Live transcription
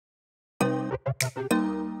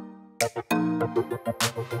Thank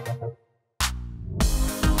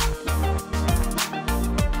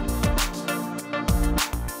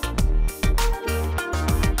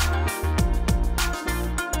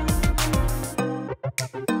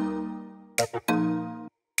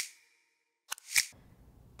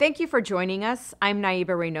you for joining us. I'm Naiba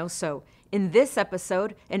Reynoso. In this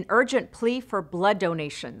episode, an urgent plea for blood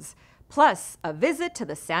donations, plus a visit to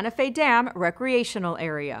the Santa Fe Dam recreational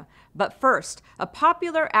area. But first, a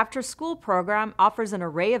popular after-school program offers an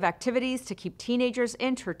array of activities to keep teenagers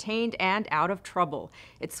entertained and out of trouble.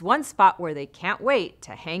 It's one spot where they can't wait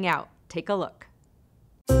to hang out. Take a look.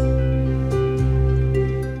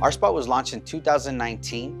 Our spot was launched in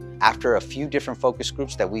 2019 after a few different focus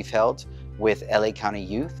groups that we've held with LA County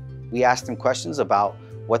youth. We asked them questions about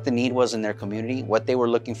what the need was in their community, what they were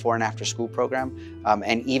looking for in an after-school program,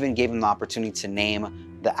 and even gave them the opportunity to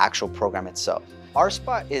name the actual program itself. Our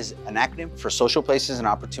Spot is an acronym for Social Places and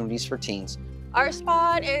Opportunities for Teens. Our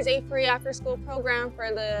Spot is a free after-school program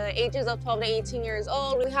for the ages of 12 to 18 years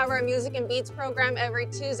old. We have our Music and Beats program every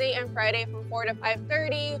Tuesday and Friday from 4 to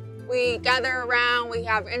 5:30. We gather around, we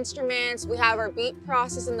have instruments, we have our beat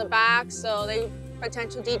process in the back, so they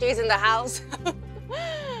potential DJs in the house.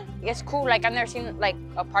 It's cool, like I've never seen like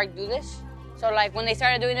a park do this. So like when they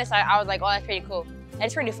started doing this, I was like, oh, that's pretty cool. And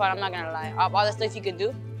it's pretty fun, I'm not gonna lie. All the stuff you can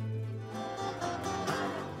do.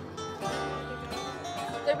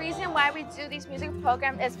 The reason why we do these music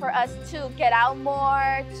programs is for us to get out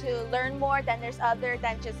more, to learn more than there's other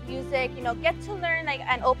than just music, you know, get to learn like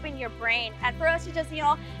and open your brain. And for us to just, you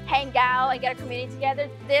know, hang out and get a community together,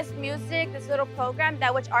 this music, this little program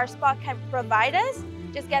that which Our Spot can provide us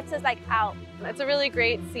just gets us like out. It's a really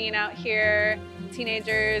great scene out here.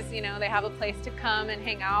 Teenagers, you know, they have a place to come and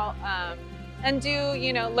hang out and do,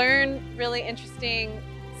 you know, learn really interesting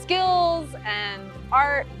skills and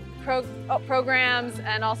art programs,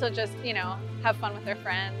 and also just, you know, have fun with their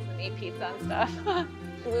friends and eat pizza and stuff.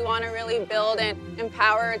 We want to really build and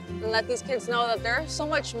empower and let these kids know that there's so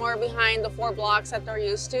much more behind the 4 blocks that they're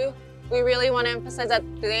used to. We really want to emphasize that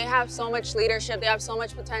they have so much leadership, they have so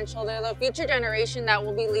much potential. They're the future generation that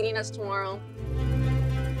will be leading us tomorrow.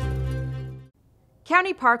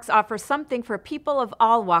 County parks offer something for people of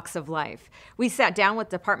all walks of life. We sat down with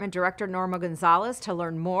Department Director Norma Gonzalez to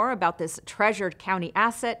learn more about this treasured county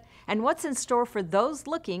asset and what's in store for those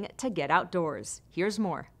looking to get outdoors. Here's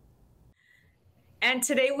more. And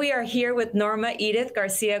today we are here with Norma Edith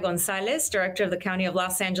Garcia Gonzalez, Director of the County of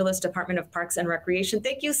Los Angeles Department of Parks and Recreation.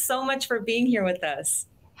 Thank you so much for being here with us.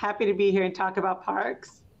 Happy to be here and talk about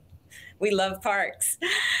parks. We love parks.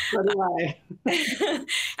 So do I.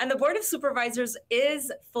 And the Board of Supervisors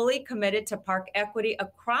is fully committed to park equity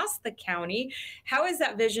across the county. How is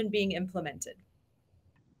that vision being implemented?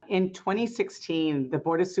 In 2016, the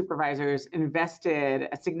Board of Supervisors invested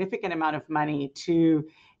a significant amount of money to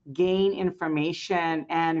gain information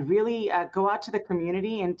and really go out to the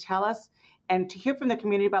community and tell us and to hear from the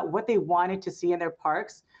community about what they wanted to see in their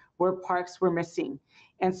parks, where parks were missing.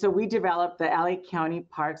 And so we developed the LA County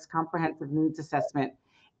Parks Comprehensive Needs Assessment.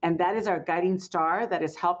 And that is our guiding star that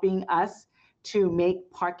is helping us to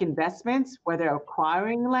make park investments, whether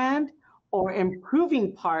acquiring land or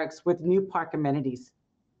improving parks with new park amenities.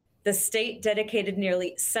 The state dedicated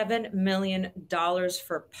nearly $7 million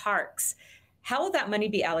for parks. How will that money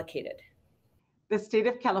be allocated? The state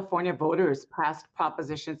of California voters passed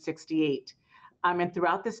Proposition 68, and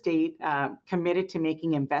throughout the state committed to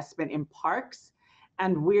making investment in parks.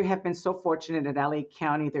 And we have been so fortunate at LA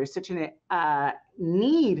County. There's such a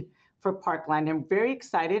need for parkland. I'm very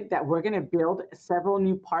excited that we're going to build several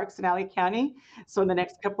new parks in LA County. So in the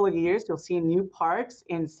next couple of years, you'll see new parks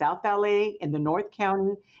in South LA, in the North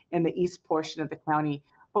County, in the east portion of the county.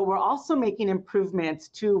 But we're also making improvements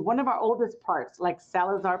to one of our oldest parks, like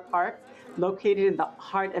Salazar Park, located in the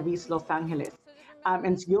heart of East Los Angeles.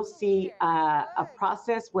 And so you'll see a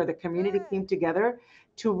process where the community came together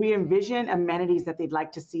to re-envision amenities that they'd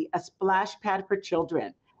like to see, a splash pad for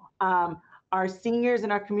children. Our seniors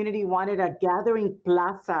in our community wanted a gathering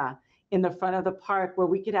plaza in the front of the park where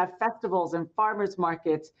we could have festivals and farmers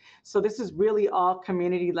markets. So this is really all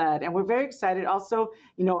community led. And we're very excited also,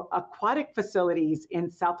 you know, aquatic facilities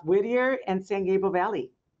in South Whittier and San Gabriel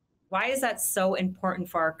Valley. Why is that so important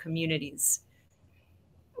for our communities?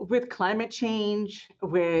 With climate change,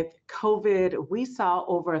 with COVID, we saw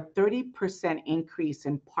over a 30% increase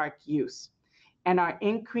in park use. And our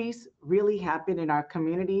increase really happened in our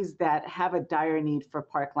communities that have a dire need for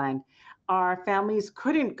parkland. Our families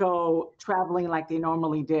couldn't go traveling like they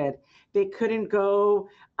normally did. They couldn't go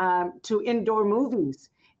to indoor movies.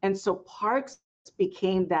 And so parks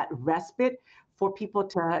became that respite for people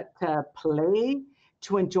to play,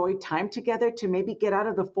 to enjoy time together, to maybe get out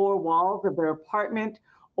of the four walls of their apartment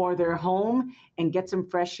or their home and get some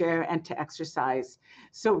fresh air and to exercise.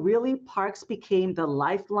 So really, parks became the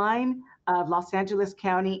lifeline of Los Angeles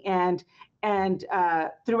County and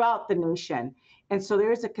throughout the nation. And so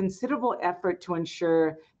there is a considerable effort to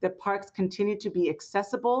ensure that parks continue to be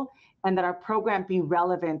accessible and that our program be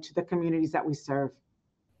relevant to the communities that we serve.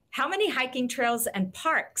 How many hiking trails and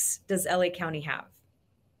parks does LA County have?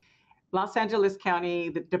 Los Angeles County,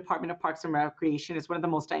 the Department of Parks and Recreation, is one of the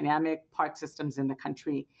most dynamic park systems in the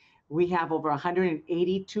country. We have over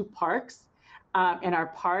 182 parks, and our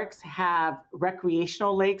parks have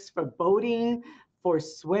recreational lakes for boating, for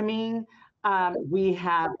swimming. We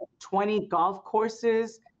have 20 golf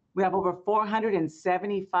courses. We have over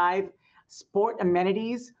 475 sport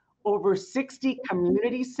amenities, over 60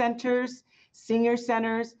 community centers, senior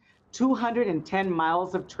centers, 210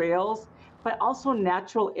 miles of trails, but also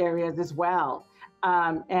natural areas as well,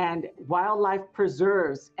 and wildlife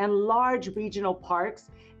preserves and large regional parks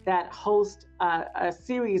that host a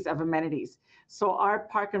series of amenities. So our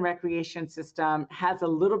park and recreation system has a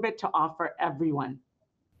little bit to offer everyone.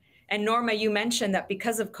 And Norma, you mentioned that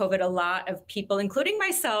because of COVID, a lot of people, including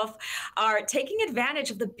myself, are taking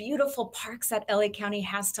advantage of the beautiful parks that LA County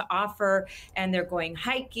has to offer, and they're going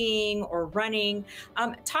hiking or running.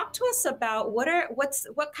 Talk to us about what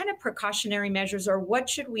kind of precautionary measures, or what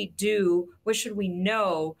should we do, what should we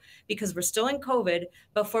know, because we're still in COVID,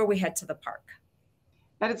 before we head to the park?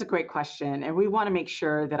 That is a great question. And we want to make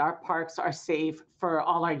sure that our parks are safe for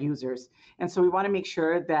all our users. And so we want to make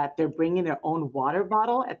sure that they're bringing their own water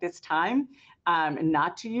bottle at this time, and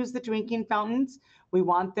not to use the drinking fountains. We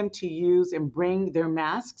want them to use and bring their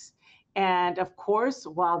masks. And of course,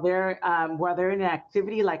 while they're in an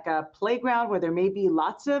activity like a playground where there may be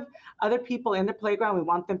lots of other people in the playground, we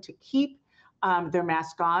want them to keep their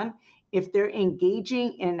mask on. If they're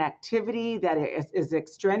engaging in an activity that is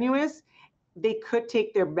extraneous, they could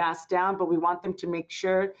take their mask down, but we want them to make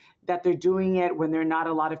sure that they're doing it when there are not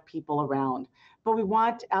a lot of people around. But we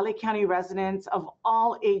want LA County residents of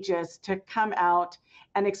all ages to come out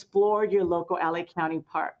and explore your local LA County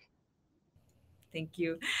park. Thank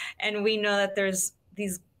you. And we know that there's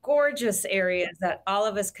these gorgeous areas that all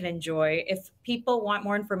of us can enjoy. If people want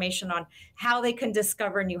more information on how they can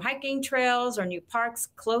discover new hiking trails or new parks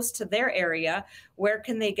close to their area, where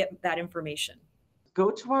can they get that information? Go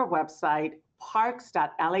to our website,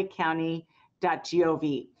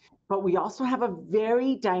 parks.lacounty.gov. But we also have a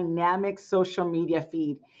very dynamic social media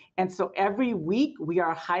feed. And so every week we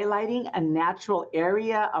are highlighting a natural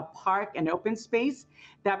area, a park, an open space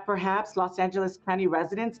that perhaps Los Angeles County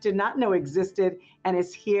residents did not know existed and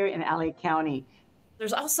is here in LA County.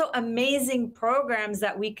 There's also amazing programs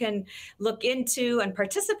that we can look into and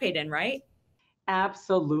participate in, right?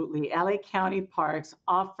 Absolutely. LA County Parks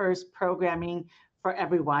offers programming for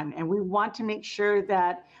everyone. And we want to make sure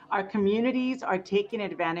that our communities are taking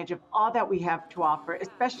advantage of all that we have to offer,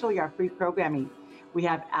 especially our free programming. We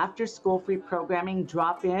have after-school free programming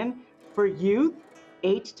drop-in for youth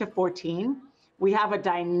 8 to 14. We have a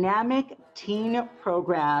dynamic teen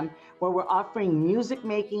program where we're offering music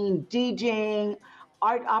making, DJing,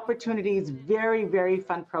 art opportunities, very, very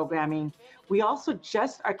fun programming. We also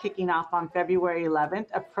just are kicking off on February 11th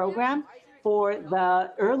a program for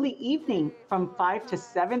the early evening from 5 to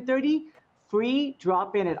 7:30, free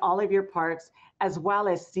drop-in at all of your parks, as well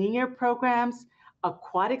as senior programs,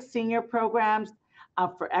 aquatic senior programs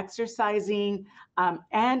for exercising,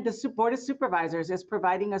 and the Board of Supervisors is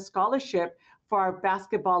providing a scholarship for our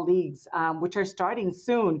basketball leagues, which are starting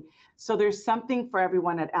soon. So there's something for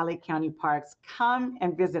everyone at LA County Parks. Come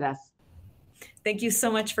and visit us. Thank you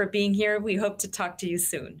so much for being here. We hope to talk to you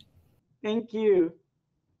soon. Thank you.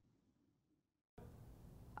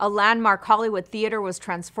 A landmark Hollywood theater was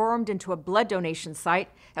transformed into a blood donation site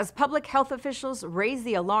as public health officials raised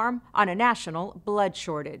the alarm on a national blood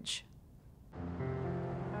shortage.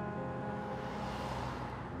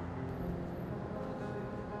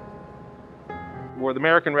 Well, the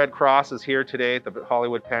American Red Cross is here today at the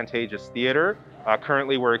Hollywood Pantages Theater.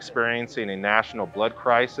 Currently, we're experiencing a national blood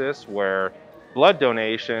crisis where blood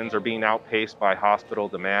donations are being outpaced by hospital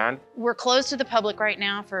demand. We're closed to the public right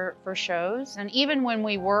now for shows, and even when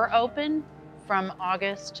we were open from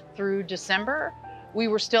August through December, we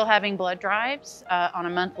were still having blood drives on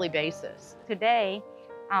a monthly basis. Today,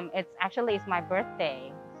 it's my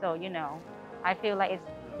birthday, so I feel like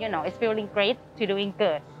it's feeling great to doing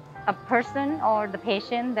good. A person or the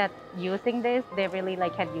patient that using this, they really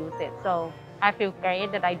can use it. So I feel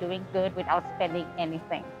great that I'm doing good without spending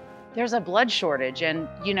anything. There's a blood shortage, and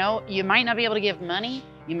you might not be able to give money,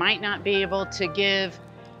 you might not be able to give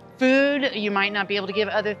food, you might not be able to give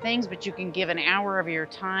other things, but you can give an hour of your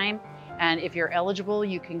time. And if you're eligible,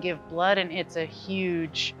 you can give blood, and it's a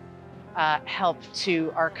huge help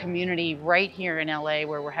to our community right here in LA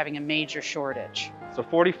where we're having a major shortage. So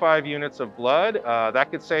 45 units of blood,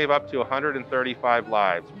 that could save up to 135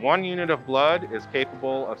 lives. 1 unit of blood is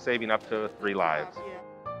capable of saving up to 3 lives.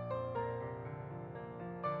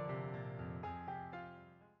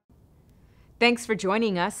 Thanks for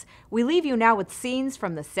joining us. We leave you now with scenes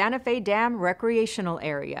from the Santa Fe Dam recreational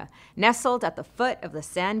area, nestled at the foot of the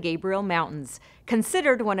San Gabriel Mountains,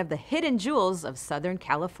 considered one of the hidden jewels of Southern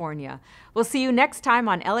California. We'll see you next time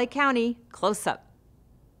on LA County Close Up.